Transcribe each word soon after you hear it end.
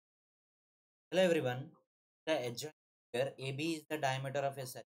Hello everyone. The adjoining figure AB is the diameter of a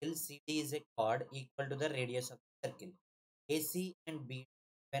circle. CD is a chord equal to the radius of the circle. AC and B,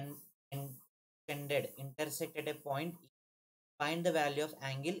 when intended, intersect at a point E. Find the value of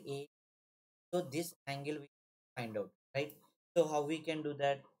angle A. So this angle we find out, right? So how we can do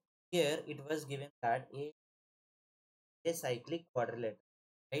that? Here it was given that A is a cyclic quadrilateral,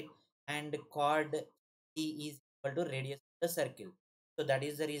 right? And chord E is equal to radius of the circle. So that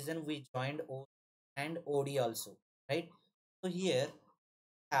is the reason we joined O and OD also, right? So here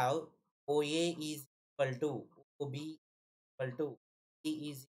have OA is equal to OB equal to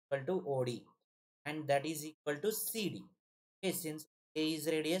E is equal to OD, and that is equal to CD. Okay, since A is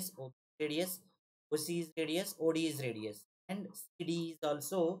radius, OB is radius, OC is radius, OD is radius, and CD is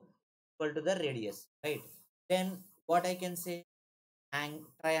also equal to the radius, right? Then what I can say,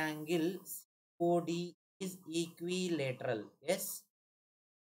 triangle COD is equilateral. Yes,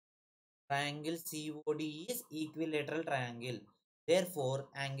 triangle COD is equilateral triangle. Therefore,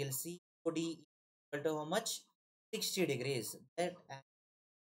 angle COD is equal to how much? 60 degrees. That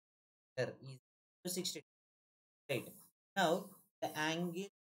answer is to 60 degrees. Right. Now, the angle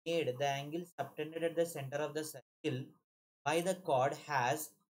subtended at the center of the circle by the chord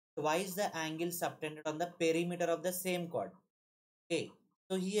has twice the angle subtended on the perimeter of the same chord. Okay.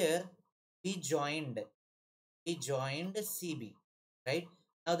 So here we joined CB, right?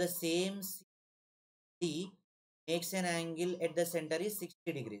 Now the same CD makes an angle at the center is 60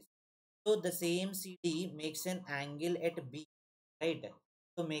 degrees. So the same CD makes an angle at B, right?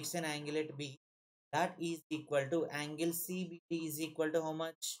 So makes an angle at B that is equal to angle CBD is equal to how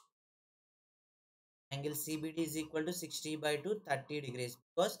much? Angle CBD is equal to 60 by 2, 30 degrees,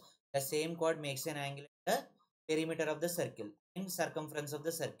 because the same chord makes an angle at the perimeter of the circle in circumference of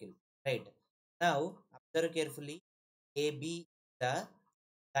the circle, right? Now observe carefully. AB the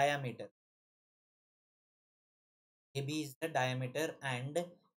diameter. AB is the diameter and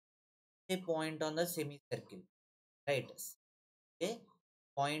a point on the semicircle, right? A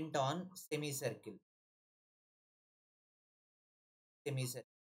point on semicircle.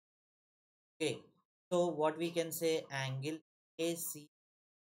 Okay. So what we can say, angle AC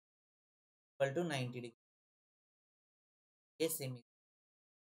equal to 90 degrees. A semicircle.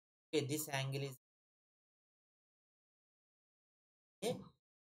 Okay, this angle is a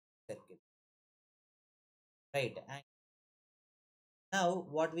circle, right? And now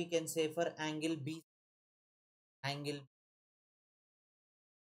what we can say for angle B, angle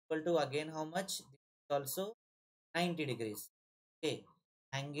equal to again how much? This is also 90 degrees. Okay,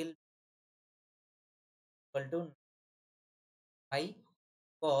 angle equal to pi,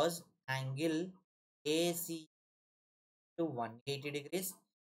 cos angle AC to 180 degrees.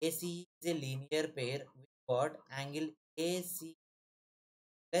 AC is a linear pair. We got angle AC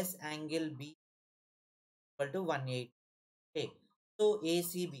plus angle B equal to 180. Okay. So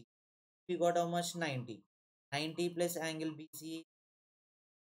ACB, we got how much? 90. 90 plus angle BC.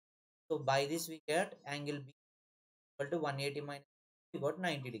 So by this we get angle B equal to 180 minus, we got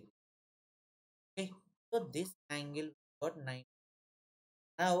 90 degrees. Okay. So this angle we got 90.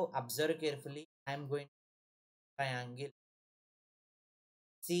 Now observe carefully. I am going to triangle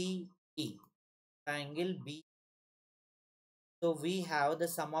CE. Triangle B. So we have the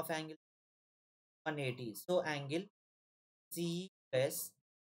sum of angle 180. So angle C plus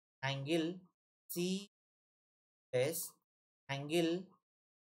angle C plus angle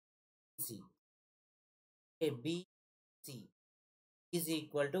C. A B C is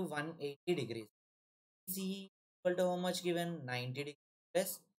equal to 180 degrees. C equal to how much given? 90 degrees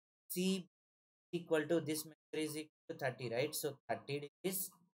plus C equal to this measure is equal to 30, right? So 30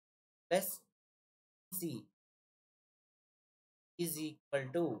 degrees plus C is equal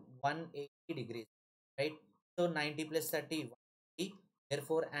to 180 degrees, right? So 90 plus 30, 180.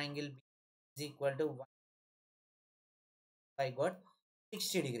 Therefore, angle B is equal to 1. I got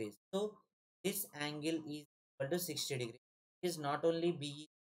 60 degrees. So this angle is equal to 60 degrees. It is not only B,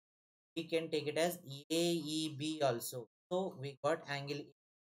 we can take it as AEB also. So we got angle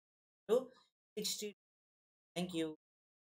to 60. Thank you.